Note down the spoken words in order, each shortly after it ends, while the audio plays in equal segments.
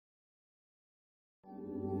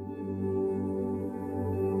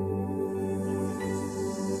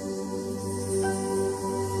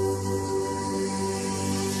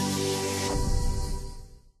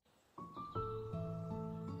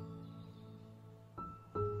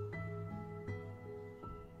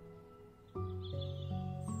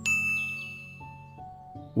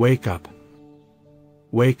Wake up.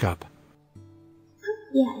 Wake up. Thức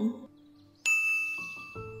dậy.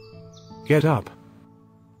 Get up.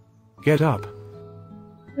 Get up.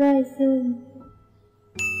 Rời giường.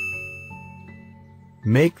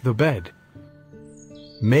 Make the bed.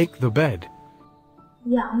 Make the bed.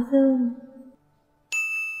 Dọn giường.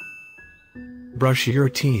 Brush your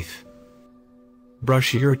teeth.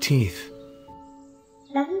 Brush your teeth.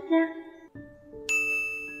 Đánh răng.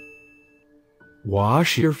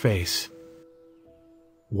 Wash your face.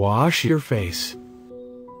 Wash your face.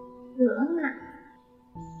 Rửa mặt.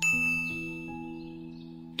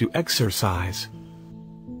 To exercise.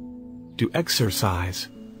 To exercise.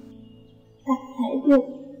 Tập thể dục.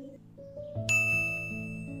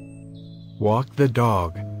 Walk the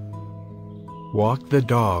dog. Walk the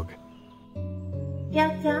dog. Cho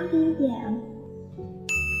chó đi dạo.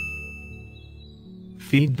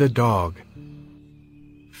 Feed the dog.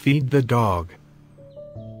 Feed the dog.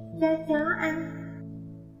 Cho chó ăn.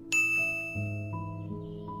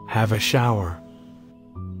 Have a shower.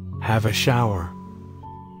 Have a shower.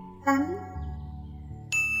 Tắm.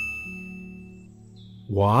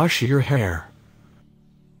 Wash your hair.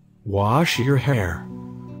 Wash your hair.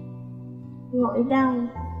 Gội đầu.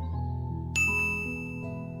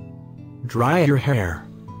 Dry your hair.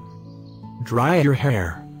 Dry your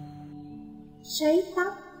hair. Sấy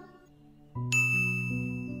tóc.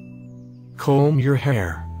 Comb your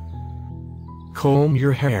hair. Comb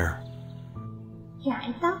your hair.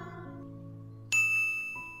 Chải tóc.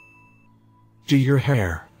 Do your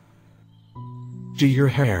hair. Do your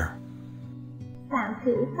hair. Tạo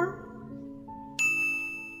kiểu tóc.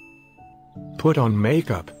 Put on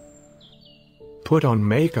makeup. Put on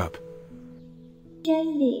makeup.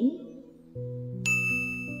 Trang điểm.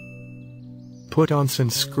 Put on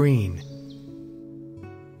sunscreen.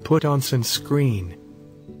 Put on sunscreen.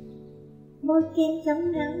 Bôi kem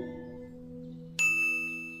chống nắng.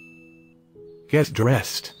 Get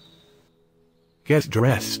dressed. Get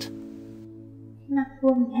dressed. Mặc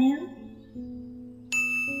quần áo.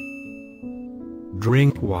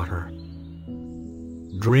 Drink water.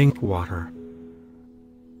 Drink water.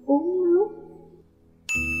 Uống nước.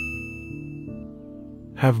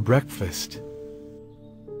 Have breakfast.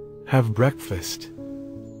 Have breakfast.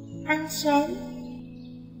 Ăn sáng.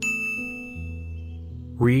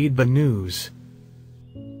 Read the news.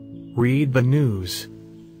 Read the news.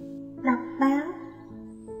 Đọc báo.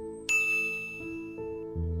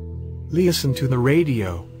 Listen to the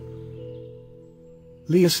radio.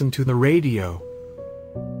 Listen to the radio.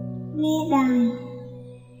 Nghe đài.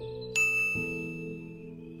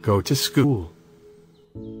 Go to school.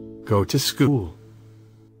 Go to school.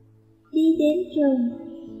 Đi đến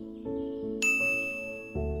trường.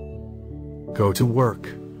 Go to work.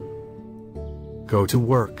 Go to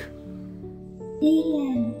work. Đi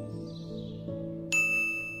làm.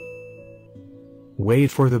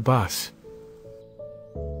 Wait for the bus.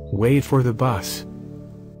 Wait for the bus.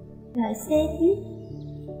 Đợi xe buýt.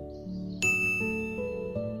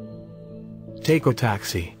 Take a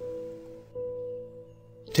taxi.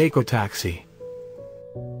 Take a taxi.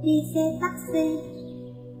 Đi xe taxi.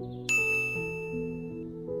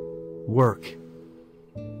 Work.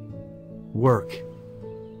 Work.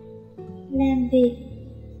 Làm việc.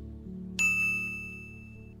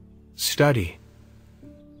 Study.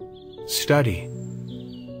 Study.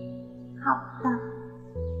 Học tập.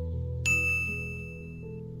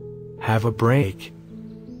 Have a break.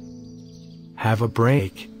 Have a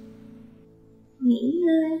break. Nghỉ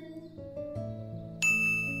ngơi.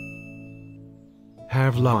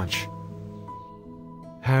 Have lunch.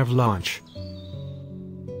 Have lunch.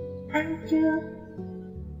 Ăn trưa.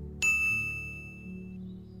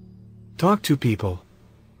 Talk to people.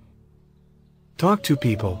 Talk to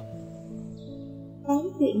people. Tán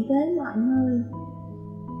chuyện với mọi người.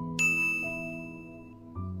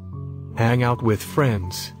 Hang out with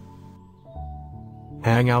friends.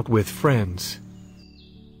 Hang out with friends.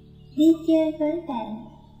 Đi chơi với bạn.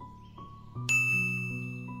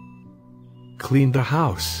 Clean the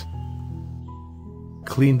house.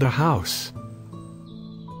 Clean the house.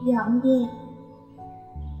 Dọn dẹp.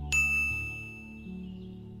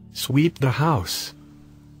 Sweep the house.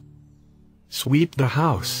 Sweep the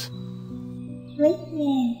house. Quét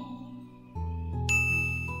nhà.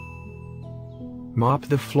 Mop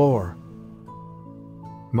the floor.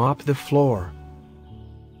 Mop the floor.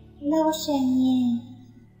 Lau sàn nhà.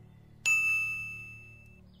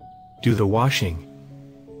 Do the washing.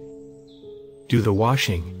 Do the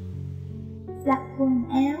washing. Giặt quần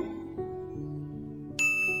áo.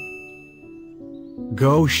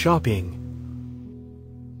 Go shopping.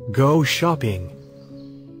 Go shopping.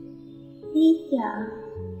 Đi chợ.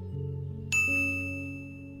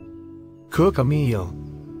 Cook a meal.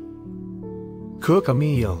 Cook a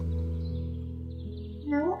meal.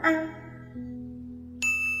 Nấu ăn.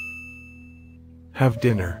 Have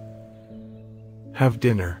dinner. Have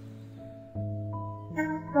dinner.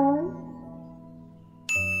 Ăn tối.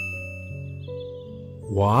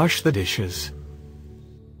 Wash the dishes.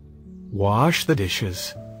 Wash the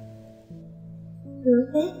dishes.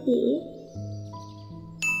 Rửa bát đĩa.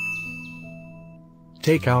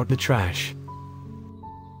 Take out the trash.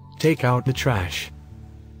 Take out the trash.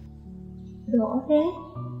 Đổ rác.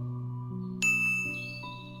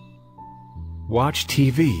 Watch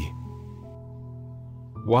TV.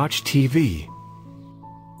 Watch TV.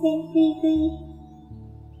 Xem tivi.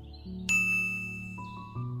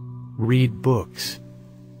 Read books.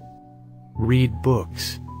 Read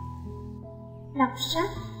books. Đọc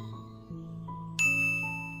sách.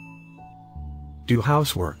 Do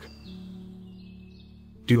housework.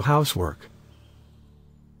 Do housework.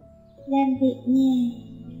 Làm việc nhà.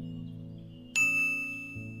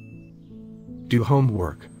 Do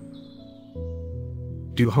homework.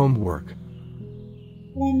 Do homework.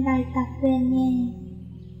 Làm bài tập về nhà.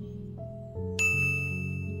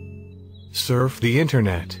 Surf the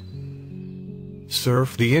internet.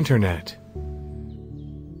 Surf the internet.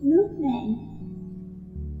 Lướt mạng.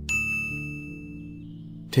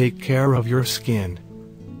 Take care of your skin.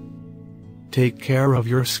 Take care of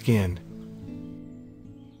your skin.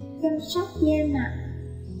 Chăm sóc da mặt.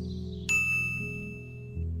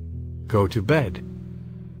 Go to bed.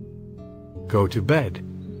 Go to bed.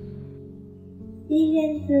 Đi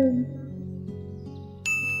lên giường.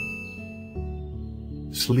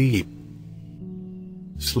 Sleep.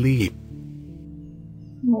 Sleep.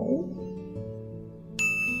 Ngủ.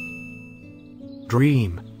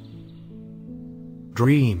 Dream.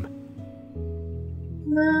 Dream.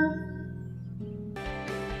 Mơ.